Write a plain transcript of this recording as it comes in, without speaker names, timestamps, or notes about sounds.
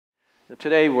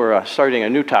Today we're starting a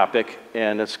new topic,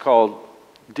 and it's called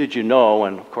Did You Know?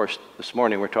 And of course, this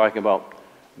morning we're talking about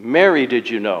Mary, did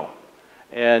you know?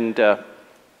 And so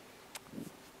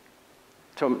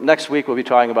next week we'll be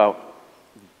talking about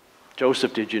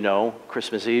Joseph, did you know?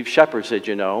 Christmas Eve, shepherds, did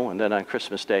you know? And then on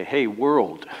Christmas Day, hey,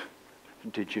 world,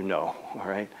 did you know? All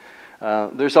right.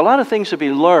 There's a lot of things to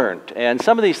be learned, and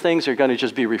some of these things are going to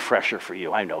just be refresher for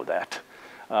you. I know that.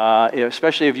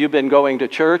 Especially if you've been going to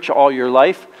church all your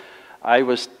life. I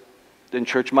was in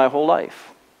church my whole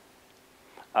life.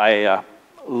 I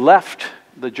left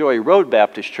the Joy Road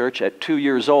Baptist Church at 2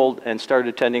 years old and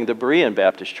started attending the Berean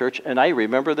Baptist Church, and I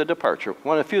remember the departure.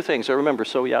 One of the few things I remember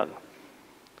so young.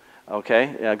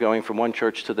 Okay, going from one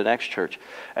church to the next church.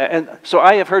 And so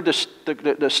I have heard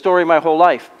the story my whole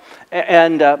life.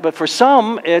 But for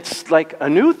some, it's like a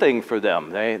new thing for them.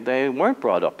 They weren't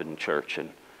brought up in church, and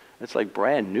it's like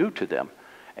brand new to them.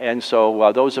 And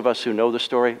so those of us who know the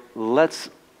story, let's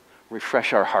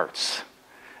refresh our hearts.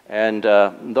 And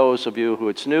those of you who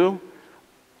it's new,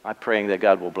 I'm praying that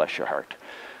God will bless your heart.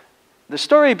 The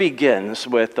story begins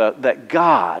with that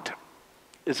God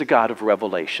is a God of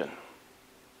revelation.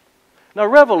 Now,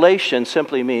 revelation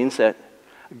simply means that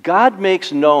God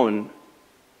makes known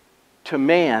to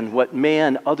man what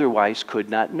man otherwise could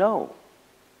not know.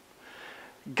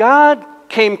 God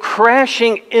came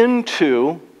crashing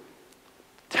into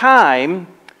time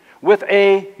with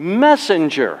a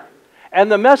messenger. And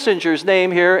the messenger's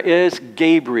name here is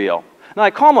Gabriel. Now,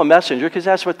 I call him a messenger because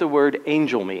that's what the word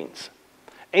angel means.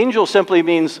 Angel simply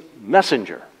means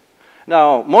messenger.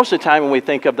 Now, most of the time when we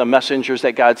think of the messengers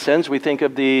that God sends, we think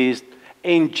of these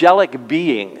angelic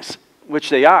beings, which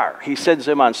they are. He sends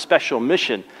them on special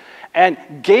mission. And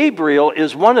Gabriel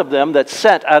is one of them that's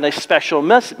sent on a special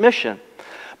mission.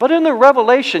 But in the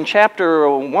Revelation chapter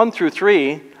 1 through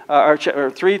 3, or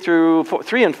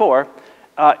 3 and 4,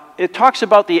 it talks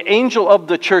about the angel of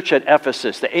the church at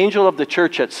Ephesus, the angel of the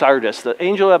church at Sardis, the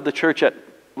angel of the church at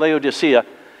Laodicea.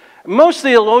 Most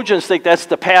theologians think that's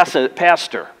the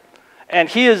pastor. And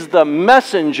he is the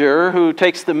messenger who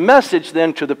takes the message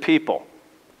then to the people.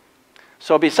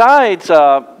 So besides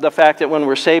the fact that when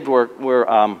we're saved,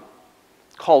 we're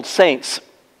called saints,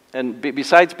 and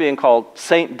besides being called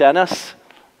Saint Dennis,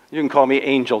 you can call me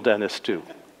Angel Dennis too.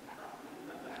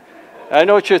 I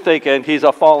know what you're thinking. He's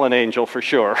a fallen angel for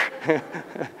sure.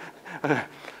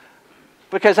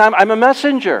 Because I'm a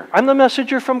messenger. I'm the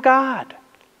messenger from God.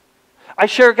 I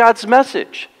share God's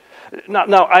message.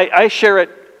 Now I share it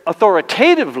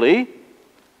authoritatively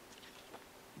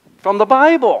from the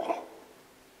Bible.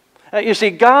 You see,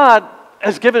 God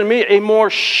has given me a more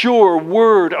sure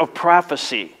word of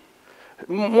prophecy.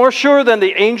 More sure than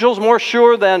the angels, more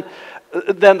sure than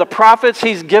the prophets.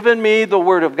 He's given me the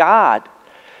word of God.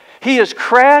 He has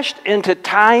crashed into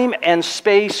time and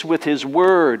space with his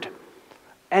word,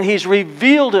 and he's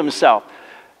revealed himself.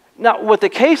 Now, with the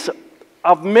case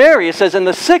of Mary, it says in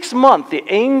the 6th month, the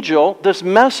angel, this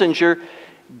messenger,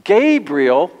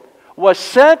 Gabriel, was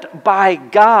sent by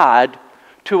God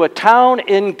to a town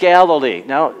in Galilee.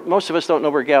 Now, most of us don't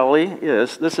know where Galilee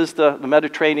is. This is the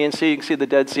Mediterranean Sea. You can see the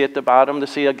Dead Sea at the bottom. The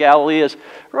Sea of Galilee is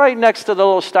right next to the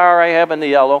little star I have in the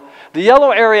yellow. The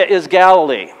yellow area is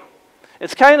Galilee.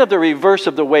 It's kind of the reverse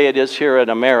of the way it is here in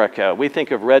America. We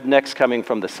think of rednecks coming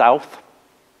from the south.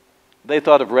 They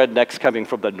thought of rednecks coming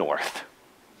from the north.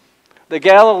 The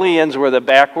Galileans were the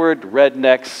backward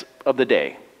rednecks of the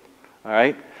day. All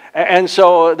right? And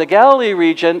so the Galilee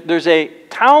region, there's a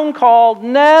town called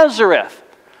Nazareth.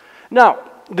 Now,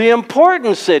 the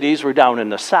important cities were down in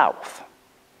the south.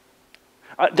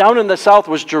 Down in the south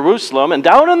was Jerusalem, and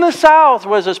down in the south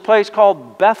was this place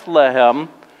called Bethlehem,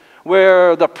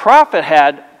 where the prophet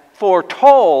had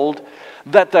foretold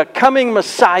that the coming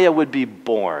Messiah would be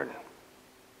born.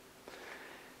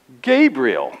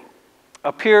 Gabriel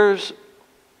appears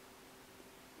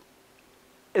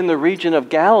in the region of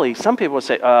Galilee. Some people would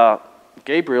say,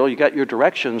 Gabriel, you got your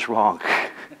directions wrong.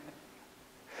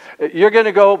 You're going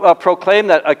to go proclaim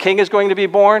that a king is going to be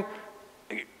born?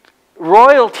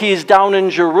 Royalty's down in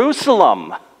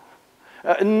Jerusalem,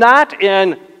 not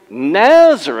in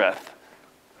Nazareth.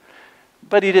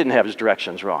 But he didn't have his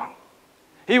directions wrong.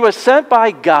 He was sent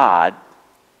by God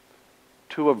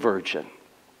to a virgin,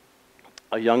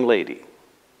 a young lady,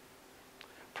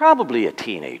 probably a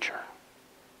teenager.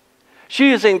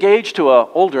 She is engaged to an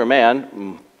older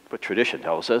man, what tradition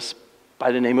tells us,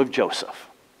 by the name of Joseph.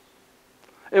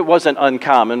 It wasn't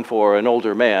uncommon for an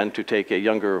older man to take a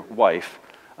younger wife.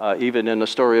 Even in the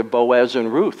story of Boaz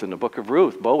and Ruth, in the book of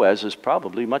Ruth, Boaz is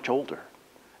probably much older.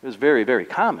 It was very, very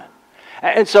common.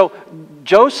 And so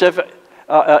Joseph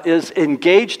is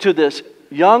engaged to this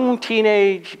young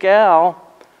teenage gal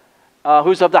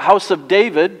who's of the house of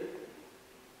David.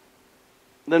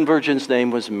 The virgin's name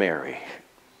was Mary.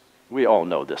 We all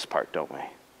know this part, don't we?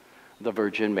 The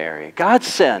Virgin Mary. God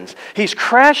sends. He's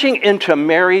crashing into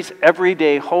Mary's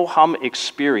everyday ho-hum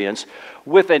experience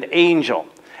with an angel.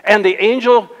 And the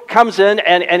angel comes in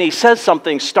and he says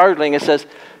something startling. It says,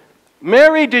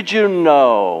 Mary, did you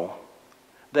know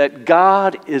that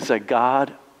God is a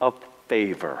God of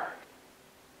favor?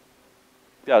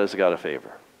 God is a God of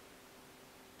favor.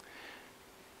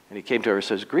 And he came to her and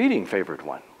says, greeting, favored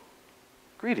one.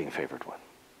 Greeting, favored one.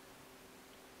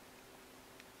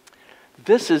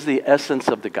 This is the essence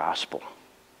of the gospel.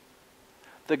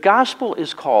 The gospel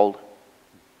is called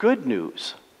good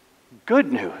news.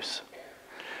 Good news.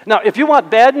 Now, if you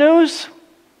want bad news,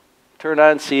 turn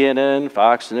on CNN,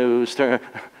 Fox News,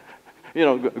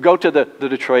 go to the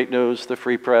Detroit News, the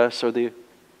Free Press, or the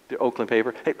Oakland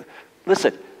paper. Hey,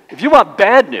 listen, if you want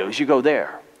bad news, you go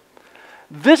there.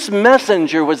 This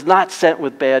messenger was not sent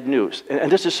with bad news.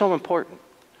 And this is so important.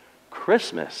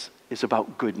 Christmas is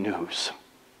about good news.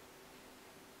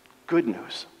 Good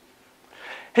news.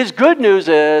 His good news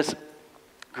is,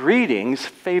 greetings,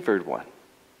 favored one.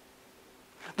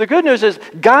 The good news is,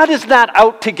 God is not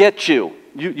out to get you.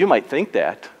 You might think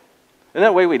that. And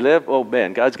that way we live, oh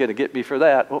man, God's going to get me for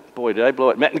that. Oh boy, did I blow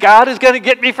it. Man, God is going to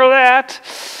get me for that.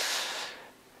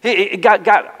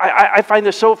 I find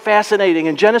this so fascinating.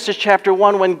 In Genesis chapter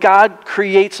 1, when God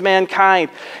creates mankind,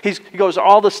 he goes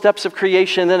all the steps of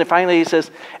creation, and then finally he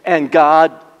says, and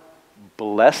God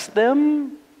blessed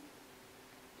them.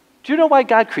 Do you know why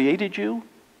God created you?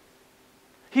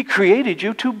 He created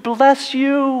you to bless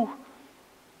you.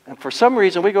 And for some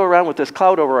reason, we go around with this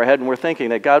cloud over our head and we're thinking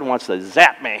that God wants to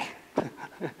zap me.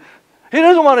 He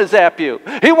doesn't want to zap you.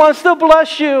 He wants to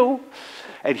bless you.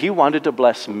 And he wanted to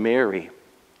bless Mary.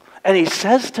 And he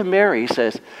says to Mary, he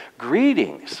says,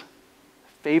 greetings,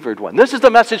 favored one. This is the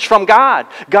message from God.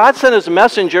 God sent his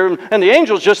messenger, and the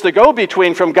angel's just the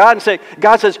go-between from God, and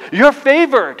God says, you're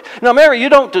favored. Now, Mary, you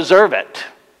don't deserve it.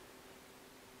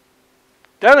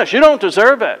 Dennis, you don't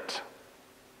deserve it.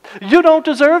 You don't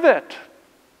deserve it.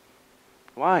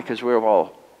 Why? Because we've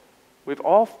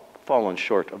all fallen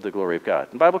short of the glory of God.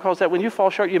 The Bible calls that when you fall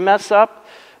short, you mess up.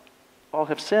 All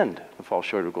have sinned and fall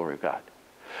short of the glory of God.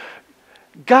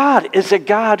 God is a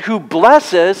God who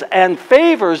blesses and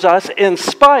favors us in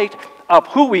spite of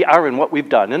who we are and what we've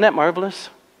done. Isn't that marvelous?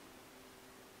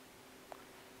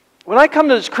 When I come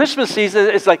to this Christmas season,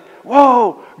 it's like,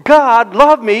 whoa, God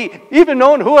loved me, even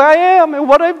knowing who I am and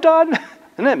what I've done.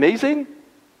 Isn't that amazing?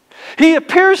 He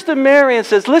appears to Mary and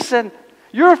says, listen,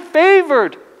 you're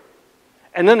favored.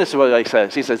 And then this is what he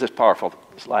says. He says this powerful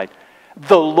slide.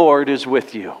 The Lord is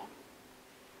with you.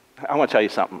 I want to tell you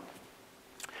something.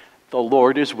 The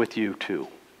Lord is with you too.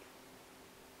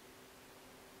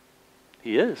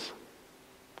 He is.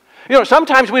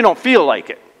 Sometimes we don't feel like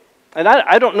it. And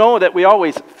I don't know that we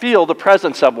always feel the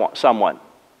presence of someone.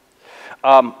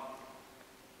 I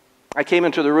came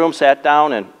into the room, sat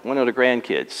down, and one of the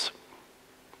grandkids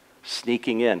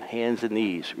sneaking in, hands and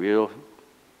knees,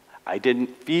 I didn't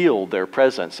feel their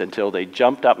presence until they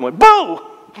jumped up and went, boo!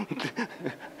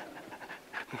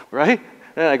 Right?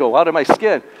 And I go, out of my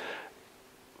skin.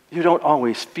 You don't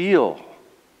always feel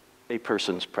a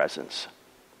person's presence.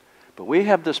 But we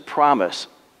have this promise.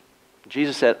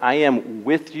 Jesus said, I am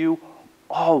with you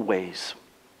always,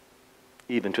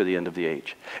 even to the end of the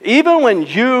age. Even when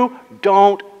you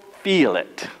don't feel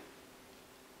it,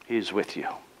 he's with you.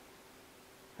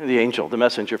 And the angel, the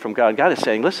messenger from God, God is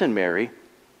saying, listen, Mary,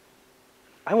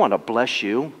 I want to bless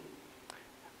you.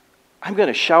 I'm going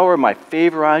to shower my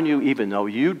favor on you even though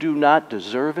you do not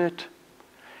deserve it.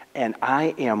 And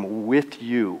I am with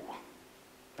you.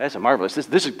 That's a marvelous.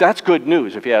 That's good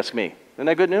news, if you ask me. Isn't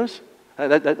that good news?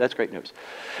 That's great news.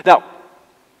 Now,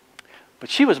 but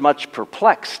she was much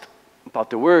perplexed about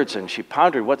the words, and she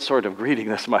pondered what sort of greeting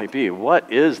this might be. What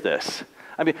is this?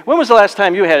 I mean, when was the last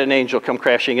time you had an angel come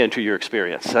crashing into your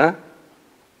experience, huh?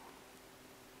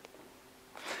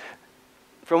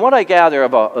 From what I gather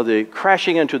about the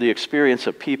crashing into the experience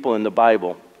of people in the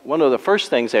Bible, one of the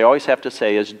first things they always have to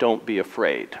say is, don't be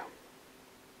afraid.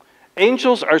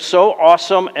 Angels are so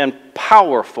awesome and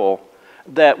powerful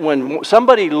that when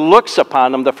somebody looks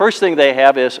upon them, the first thing they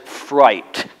have is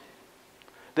fright.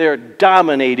 They're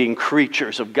dominating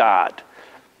creatures of God.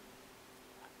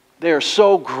 They're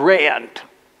so grand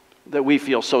that we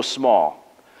feel so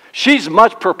small. She's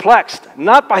much perplexed,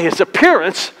 not by his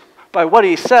appearance, by what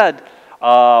he said.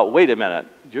 Wait a minute,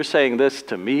 you're saying this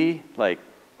to me? Like,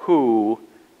 who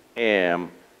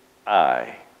am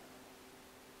I?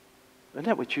 Isn't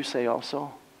that what you say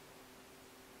also?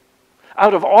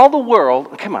 out of all the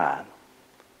world, come on,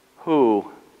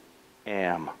 who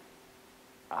am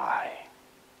I?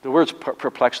 The words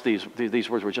perplexed, these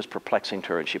words were just perplexing to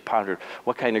her, and she pondered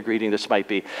what kind of greeting this might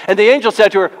be. And the angel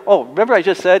said to her, oh, remember I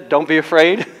just said, don't be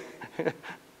afraid?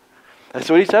 That's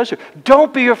what he says to her.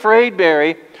 Don't be afraid,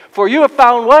 Mary, for you have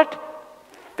found what?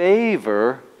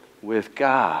 Favor with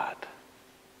God.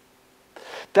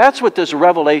 That's what this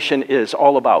revelation is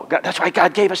all about. That's why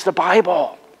God gave us the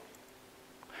Bible.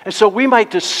 And so we might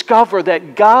discover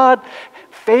that God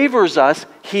favors us.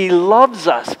 He loves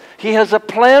us. He has a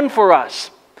plan for us.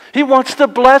 He wants to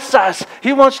bless us.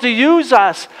 He wants to use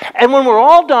us. And when we're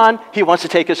all done, He wants to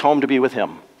take us home to be with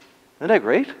Him. Isn't that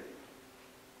great?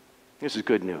 This is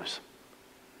good news.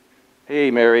 Hey,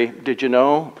 Mary, did you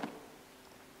know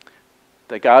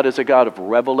that God is a God of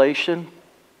revelation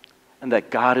and that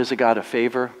God is a God of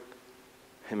favor?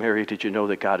 Hey, Mary, did you know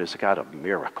that God is a God of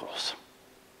miracles?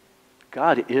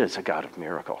 God is a God of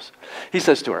miracles. He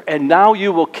says to her, and now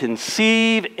you will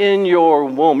conceive in your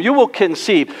womb. You will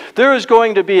conceive. There is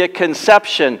going to be a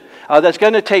conception that's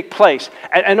going to take place.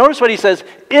 And notice what he says,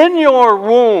 in your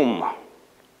womb.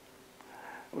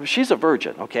 She's a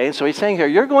virgin, okay? And so he's saying here,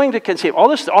 you're going to conceive. All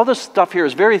this stuff here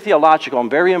is very theological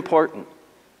and very important.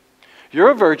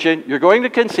 You're a virgin, you're going to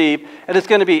conceive, and it's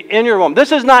going to be in your womb.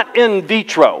 This is not in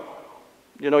vitro.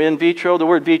 You know, in vitro, the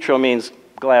word vitro means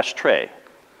glass tray.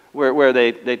 Where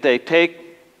they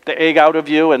take the egg out of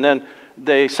you and then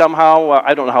they somehow,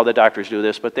 I don't know how the doctors do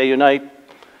this, but they unite,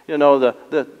 you know,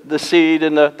 the seed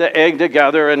and the egg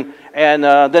together and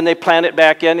then they plant it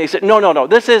back in. He said, no,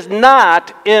 this is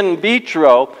not in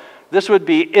vitro. This would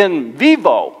be in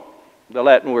vivo. The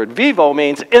Latin word vivo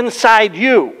means inside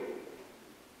you.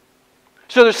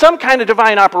 So there's some kind of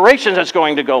divine operation that's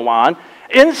going to go on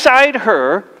inside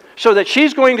her so that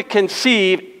she's going to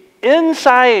conceive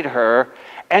inside her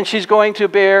and she's going to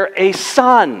bear a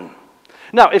son.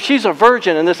 Now, if she's a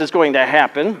virgin and this is going to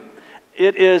happen,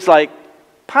 it is like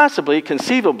possibly,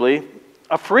 conceivably,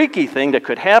 a freaky thing that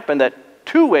could happen that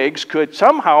two eggs could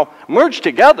somehow merge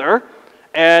together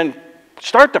and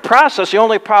start the process. The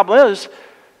only problem is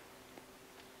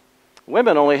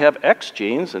women only have X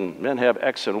genes and men have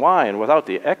X and Y, and without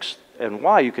the X and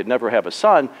Y, you could never have a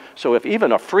son. So if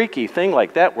even a freaky thing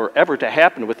like that were ever to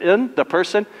happen within the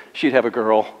person, she'd have a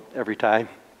girl every time.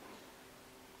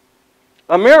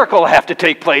 A miracle will have to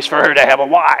take place for her to have a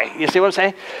Y. You see what I'm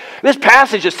saying? This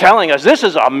passage is telling us this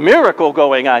is a miracle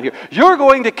going on here. You're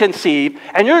going to conceive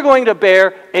and you're going to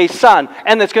bear a son.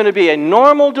 And it's going to be a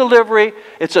normal delivery.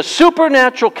 It's a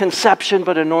supernatural conception,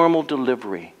 but a normal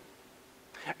delivery.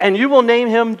 And you will name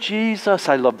him Jesus.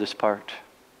 I love this part.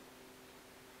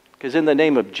 Because in the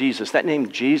name of Jesus, that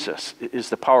name Jesus is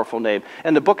the powerful name.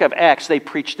 And the book of Acts, they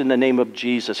preached in the name of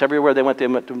Jesus. Everywhere they went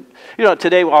to, you know,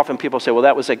 today often people say, well,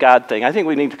 that was a God thing. I think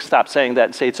we need to stop saying that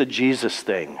and say it's a Jesus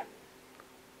thing.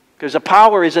 Because the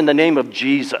power is in the name of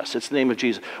Jesus. It's the name of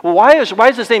Jesus. Well, why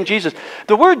is this name Jesus?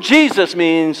 The word Jesus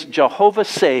means Jehovah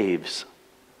saves.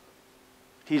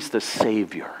 He's the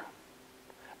Savior.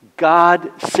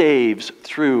 God saves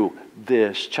through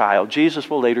this child. Jesus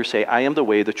will later say, I am the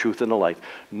way, the truth, and the life.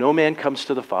 No man comes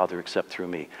to the Father except through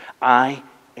me. I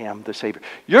am the Savior.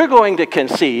 You're going to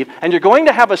conceive, and you're going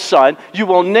to have a son. You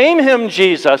will name him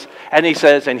Jesus, and he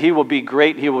says, and he will be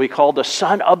great. He will be called the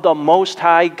Son of the Most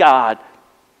High God.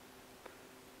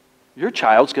 Your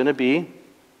child's going to be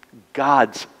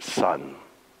God's son.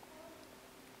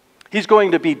 He's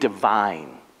going to be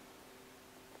divine.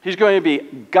 He's going to be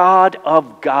God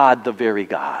of God, the very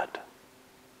God.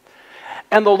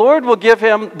 And the Lord will give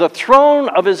him the throne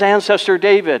of his ancestor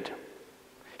David.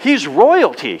 He's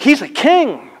royalty. He's a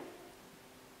king.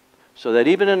 So that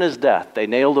even in his death, they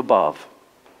nailed above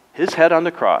his head on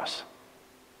the cross,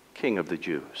 King of the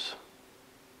Jews.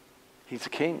 He's a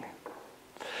king.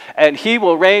 And he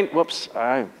will reign,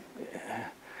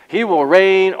 he will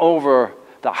reign over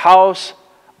the house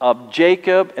of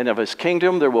Jacob, and of his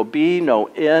kingdom there will be no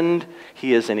end.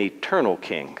 He is an eternal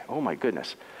king. Oh my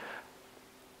goodness.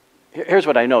 Here's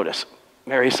what I notice.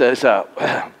 Mary says,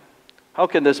 how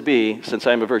can this be since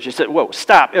I'm a virgin? She said, whoa,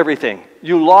 stop everything.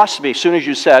 You lost me as soon as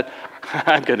you said,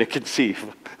 I'm going to conceive.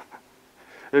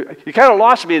 You kind of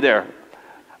lost me there.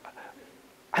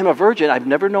 I'm a virgin. I've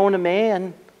never known a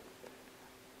man.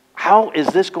 How is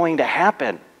this going to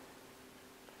happen?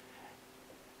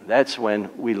 That's when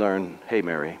we learn, hey,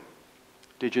 Mary,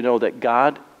 did you know that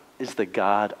God is the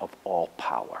God of all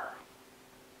power?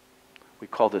 We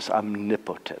call this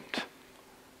omnipotent.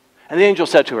 And the angel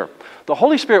said to her, the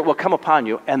Holy Spirit will come upon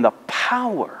you, and the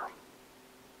power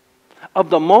of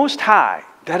the Most High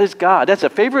That is God. That's a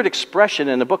favorite expression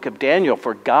in the book of Daniel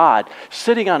for God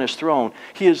sitting on his throne.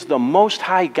 He is the Most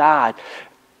High God.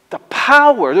 The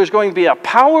power, there's going to be a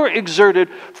power exerted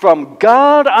from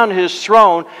God on his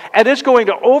throne, and it's going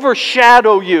to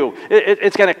overshadow you.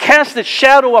 It's going to cast its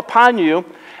shadow upon you.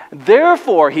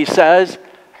 Therefore, he says,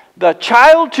 the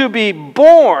child to be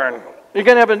born, you're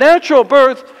going to have a natural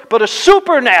birth, but a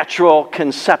supernatural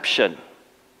conception.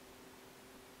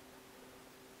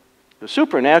 The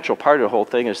supernatural part of the whole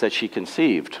thing is that she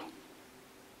conceived.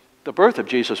 The birth of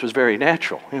Jesus was very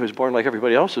natural. He was born like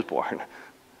everybody else is born.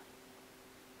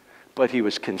 But he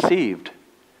was conceived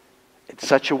in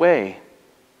such a way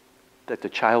that the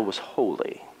child was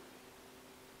holy.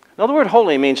 Now, the word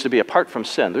holy means to be apart from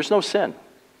sin. There's no sin.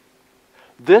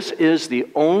 This is the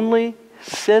only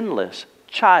sinless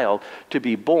child to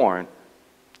be born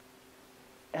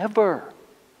ever.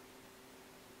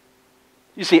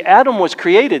 You see, Adam was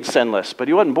created sinless, but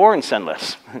he wasn't born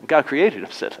sinless. God created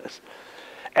him sinless.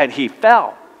 And he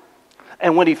fell.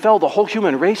 And when he fell, the whole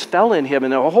human race fell in him,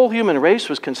 and the whole human race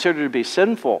was considered to be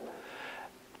sinful.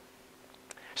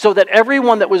 So that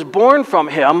everyone that was born from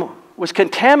him was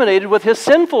contaminated with his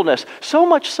sinfulness. So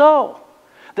much so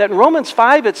that in Romans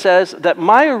 5 it says that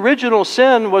my original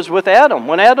sin was with Adam.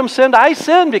 When Adam sinned, I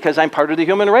sinned because I'm part of the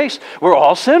human race. We're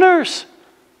all sinners.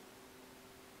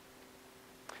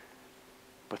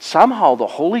 But somehow the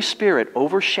Holy Spirit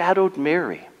overshadowed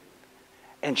Mary.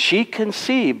 And she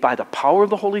conceived by the power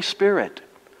of the Holy Spirit,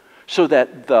 so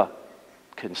that the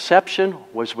conception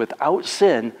was without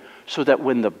sin, so that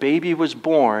when the baby was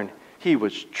born, he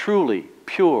was truly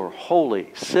pure,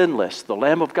 holy, sinless, the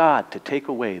Lamb of God to take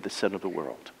away the sin of the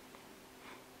world.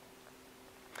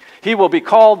 He will be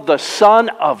called the Son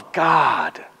of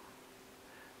God.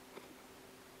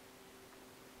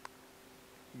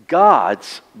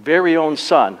 God's very own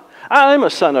Son. I'm a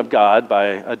son of God by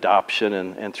adoption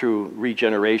and through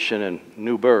regeneration and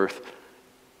new birth.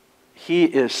 He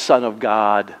is Son of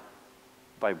God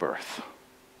by birth.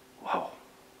 Wow.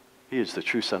 He is the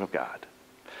true Son of God.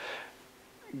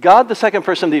 God, the second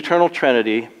person of the eternal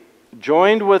Trinity,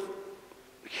 joined with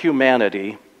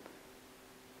humanity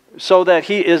so that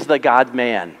he is the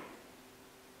God-man.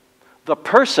 The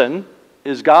person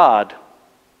is God.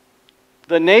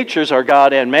 The natures are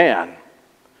God and man.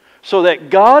 So that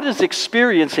God is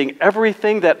experiencing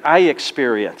everything that I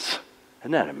experience.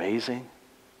 Isn't that amazing?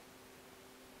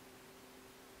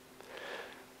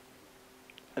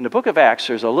 In the book of Acts,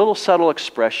 there's a little subtle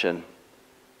expression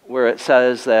where it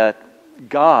says that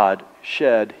God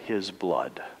shed his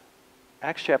blood.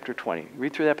 Acts chapter 20.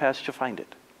 Read through that passage, you'll find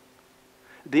it.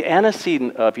 The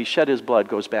antecedent of he shed his blood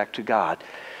goes back to God.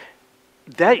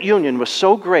 That union was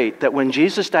so great that when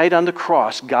Jesus died on the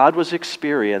cross, God was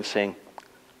experiencing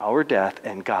our death,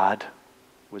 and God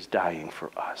was dying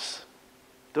for us.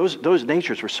 Those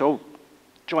natures were so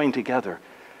joined together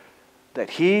that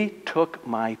he took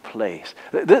my place.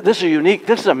 This is unique,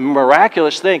 this is a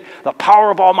miraculous thing. The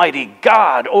power of Almighty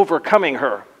God overcoming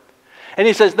her. And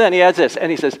he says, then he adds this,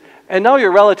 and he says, and now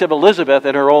your relative Elizabeth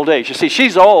in her old age. You see,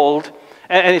 she's old,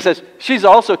 and he says, she's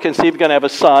also conceived, going to have a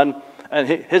son, and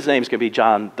his name's going to be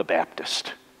John the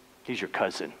Baptist. He's your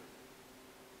cousin.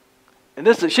 And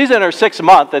she's in her 6th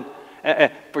month,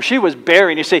 for she was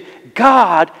bearing. You see,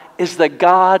 God is the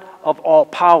God of all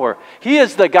power. He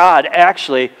is the God,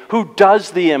 actually, who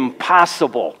does the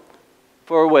impossible.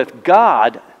 For with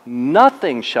God,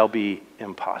 nothing shall be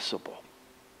impossible.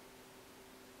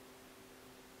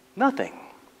 Nothing.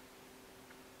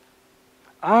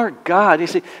 Our God, you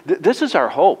see, this is our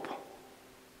hope.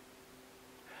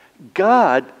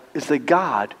 God is the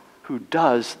God who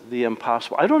does the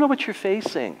impossible. I don't know what you're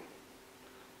facing.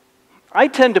 I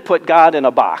tend to put God in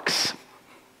a box.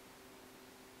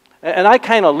 And I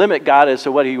kind of limit God as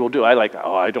to what he will do.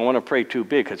 I don't want to pray too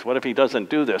big, because what if he doesn't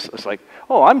do this? It's like,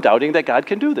 I'm doubting that God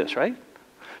can do this, right?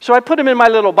 So I put him in my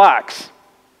little box.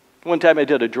 One time I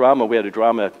did a drama. We had a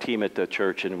drama team at the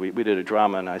church, and we did a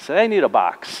drama, and I said, I need a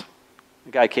box.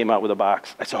 The guy came out with a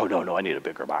box. I said, no, I need a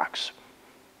bigger box.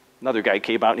 Another guy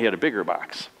came out, and he had a bigger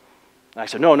box. And I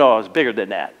said, no, it was bigger than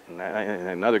that. And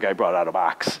another guy brought out a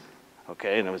box.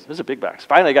 Okay, and it was a big box.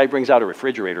 Finally, a guy brings out a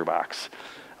refrigerator box.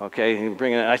 Okay,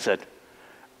 and I said,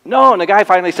 no, and the guy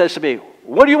finally says to me,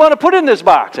 what do you want to put in this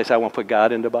box? I said, I want to put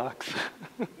God in the box.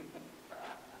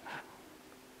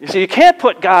 You see, you can't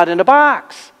put God in a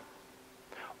box.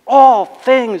 All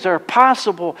things are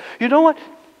possible. You know what?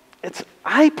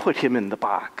 I put him in the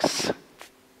box.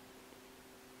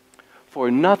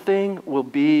 For nothing will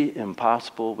be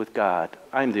impossible with God.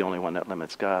 I'm the only one that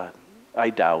limits God. I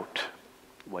doubt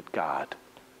what God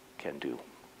can do.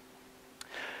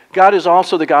 God is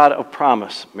also the God of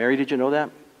promise. Mary, did you know that?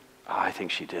 Oh, I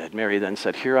think she did. Mary then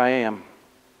said, "Here I am,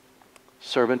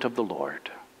 servant of the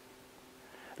Lord.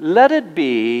 Let it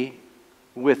be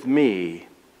with me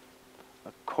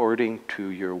according to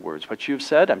your words." What you've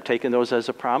said, I'm taking those as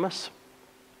a promise.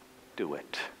 Do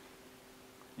it.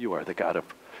 You're the God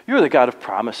of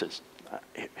promises.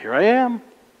 Here I am.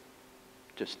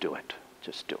 Just do it.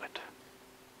 Just do it.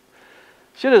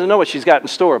 She doesn't know what she's got in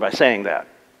store by saying that.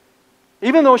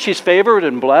 Even though she's favored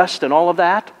and blessed and all of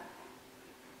that,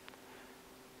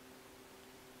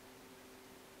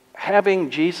 having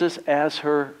Jesus as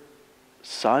her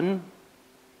son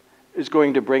is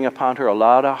going to bring upon her a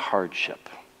lot of hardship.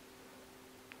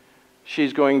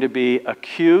 She's going to be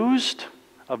accused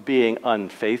of being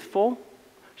unfaithful.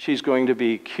 She's going to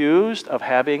be accused of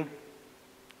having,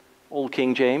 Old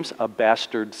King James, a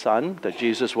bastard son, that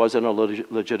Jesus wasn't a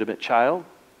legitimate child.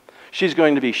 She's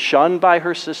going to be shunned by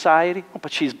her society,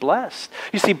 but she's blessed.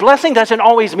 You see, blessing doesn't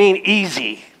always mean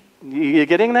easy. You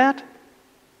getting that?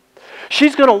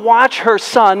 She's going to watch her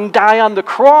son die on the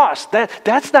cross.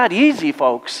 That's not easy,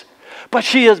 folks. But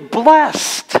she is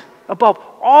blessed above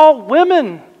all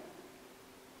women.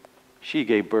 She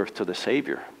gave birth to the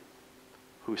Savior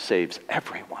who saves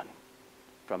everyone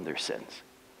from their sins.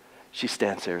 She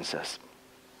stands there and says,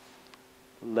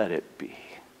 "Let it be.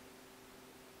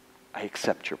 I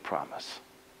accept your promise.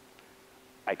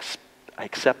 I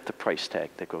accept the price tag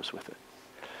that goes with it."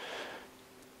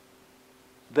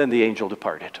 Then the angel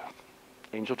departed.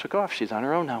 Angel took off. She's on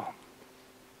her own now.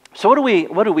 So what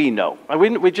do we know?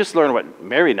 We just learned what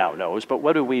Mary now knows, but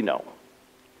what do we know?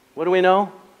 What do we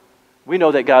know? We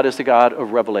know that God is the God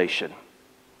of revelation.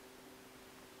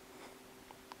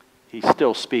 He's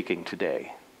still speaking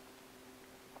today.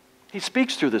 He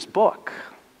speaks through this book.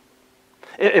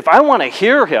 If I want to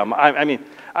hear him,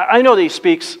 I know that he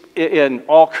speaks in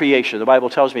all creation. The Bible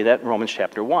tells me that in Romans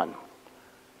chapter 1.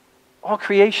 All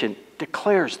creation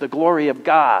declares the glory of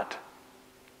God.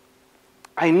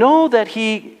 I know that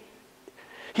he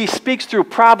speaks through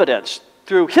providence,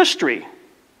 through history,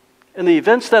 and the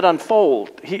events that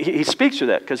unfold. He speaks through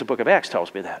that because the book of Acts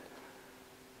tells me that.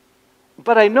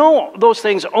 But I know those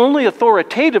things only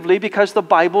authoritatively because the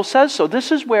Bible says so.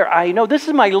 This is where I know. This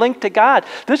is my link to God.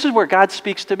 This is where God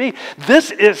speaks to me. This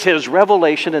is his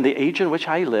revelation in the age in which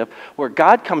I live, where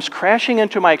God comes crashing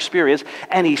into my experience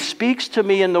and he speaks to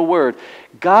me in the Word.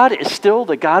 God is still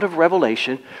the God of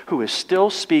revelation who is still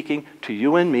speaking to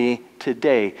you and me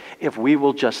today if we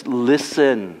will just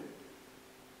listen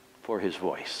for his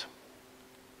voice.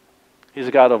 He's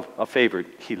a God of favor.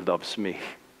 He loves me.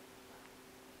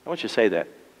 I want you to say that.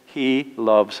 He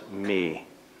loves me.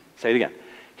 Say it again.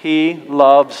 He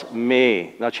loves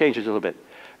me. Now change it a little bit.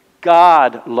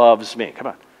 God loves me. Come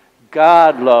on.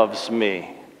 God loves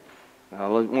me. Now,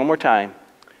 one more time.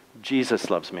 Jesus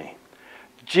loves me.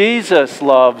 Jesus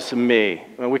loves me.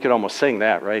 Well, we could almost sing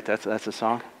that, right? That's a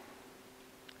song.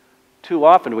 Too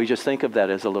often we just think of that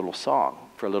as a little song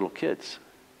for little kids.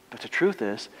 But the truth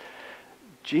is,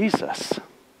 Jesus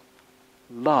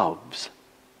loves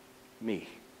me.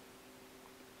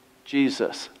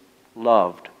 Jesus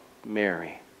loved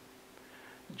Mary.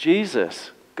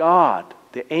 Jesus, God,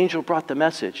 the angel brought the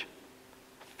message,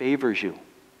 favors you.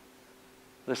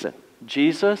 Listen,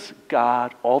 Jesus,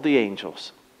 God, all the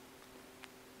angels,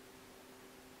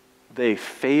 they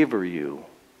favor you.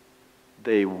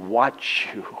 They watch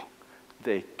you.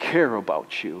 They care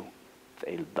about you.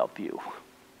 They love you.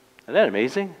 Isn't that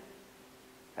amazing?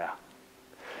 Yeah.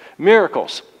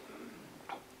 Miracles.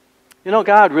 You know,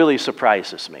 God really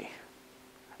surprises me.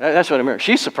 That's what I mean.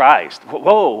 She's surprised.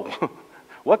 Whoa,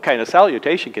 what kind of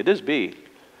salutation could this be?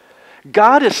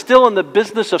 God is still in the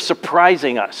business of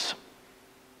surprising us.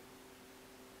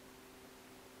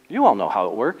 You all know how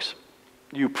it works.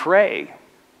 You pray,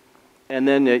 and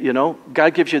then,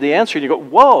 God gives you the answer, and you go,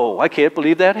 whoa, I can't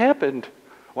believe that happened.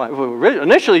 Well,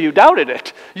 initially, you doubted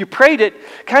it. You prayed it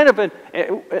kind of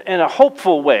in a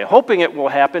hopeful way, hoping it will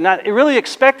happen, not really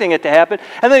expecting it to happen.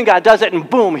 And then God does it, and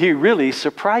boom, he really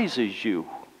surprises you.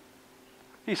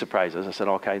 He surprises us in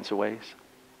all kinds of ways.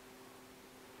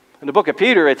 In the book of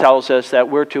Peter, it tells us that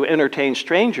we're to entertain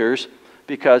strangers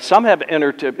because some have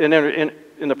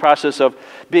in the process of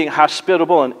being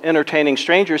hospitable and entertaining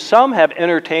strangers, some have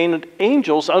entertained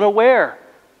angels unaware.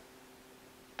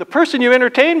 The person you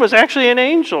entertained was actually an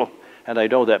angel. And I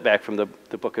know that back from the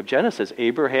book of Genesis.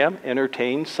 Abraham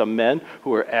entertained some men who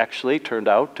were actually turned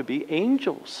out to be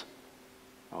angels.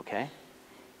 Okay?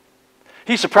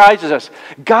 He surprises us.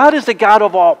 God is the God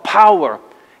of all power.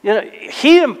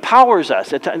 He empowers us.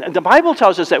 The Bible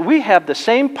tells us that we have the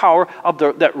same power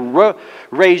that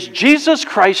raised Jesus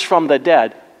Christ from the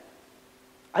dead.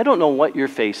 I don't know what you're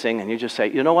facing, and you just say,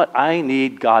 you know what? I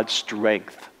need God's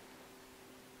strength.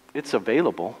 It's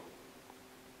available.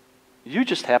 You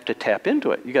just have to tap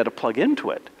into it. You got to plug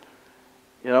into it.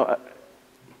 You know,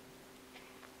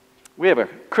 we have a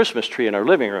Christmas tree in our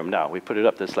living room now. We put it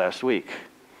up this last week.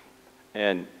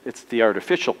 And it's the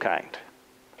artificial kind.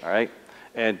 All right?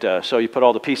 And so you put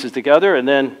all the pieces together, and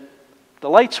then the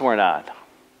lights weren't on.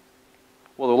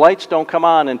 Well, the lights don't come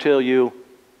on until you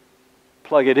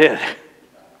plug it in.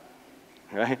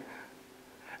 Right?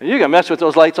 And you can mess with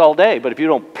those lights all day, but if you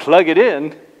don't plug it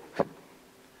in,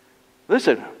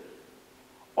 listen,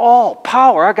 all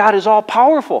power, our God is all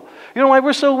powerful. You know why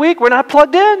we're so weak? We're not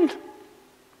plugged in.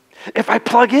 If I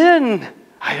plug in,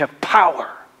 I have power.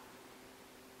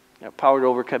 I have power to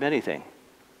overcome anything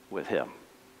with him.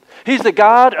 He's the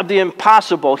God of the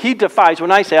impossible. He defies.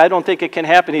 When I say, I don't think it can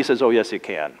happen, he says, oh, yes, it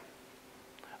can.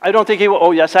 I don't think he will.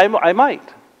 Oh, yes, I might.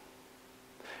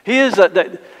 He is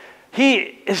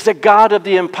the God of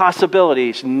the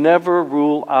impossibilities. Never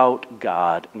rule out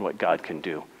God and what God can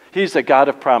do. He's the God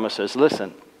of promises.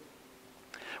 Listen,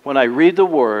 when I read the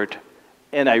Word,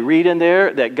 and I read in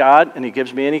there that God, and he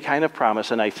gives me any kind of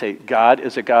promise, and I say, God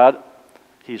is a God,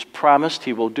 he's promised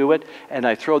he will do it, and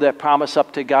I throw that promise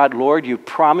up to God. Lord, you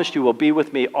promised you will be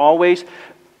with me always.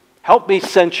 Help me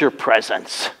sense your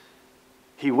presence.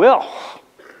 He will.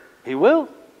 He will.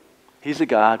 He's a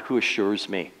God who assures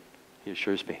me. He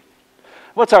assures me.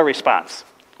 What's our response?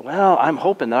 Well, I'm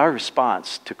hoping that our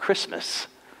response to Christmas,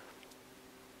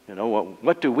 you know,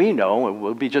 what do we know? It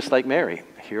will be just like Mary.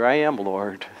 Here I am,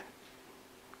 Lord.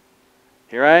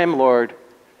 Here I am, Lord.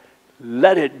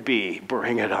 Let it be.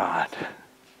 Bring it on.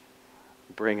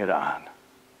 Bring it on.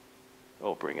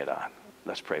 Oh, bring it on.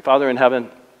 Let's pray. Father in heaven,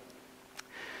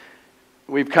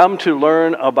 we've come to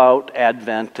learn about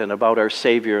Advent and about our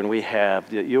Savior, and we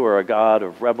have. You are a God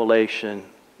of revelation.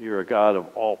 You're a God of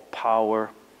all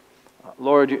power.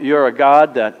 Lord, you're a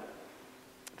God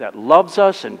that loves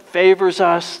us and favors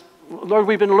us. Lord,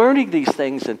 we've been learning these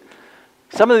things, and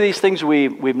some of these things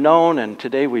we've known, and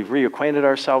today we've reacquainted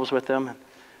ourselves with them.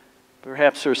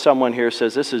 Perhaps there's someone here who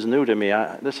says, this is new to me.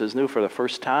 This is new for the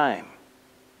first time.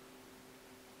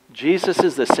 Jesus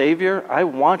is the Savior. I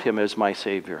want him as my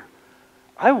Savior.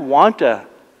 I want to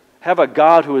have a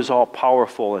God who is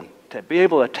all-powerful and to be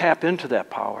able to tap into that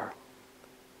power.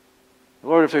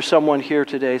 Lord, if there's someone here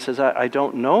today who says, I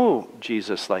don't know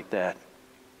Jesus like that.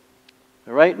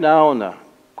 Right now in the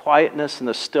quietness and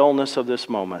the stillness of this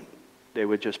moment, they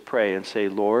would just pray and say,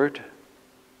 Lord,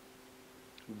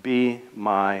 be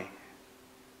my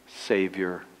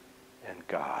Savior and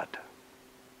God.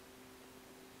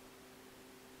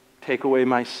 Take away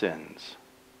my sins,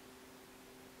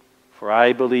 for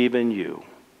I believe in you,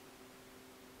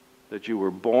 that you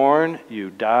were born,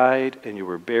 you died, and you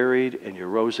were buried, and you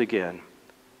rose again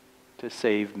to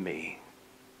save me.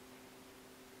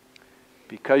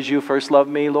 Because you first loved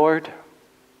me, Lord,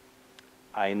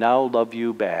 I now love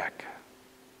you back.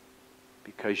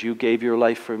 Because you gave your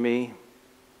life for me,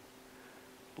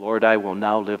 Lord, I will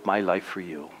now live my life for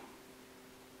you.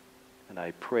 And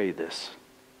I pray this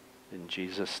in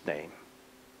Jesus' name.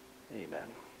 Amen.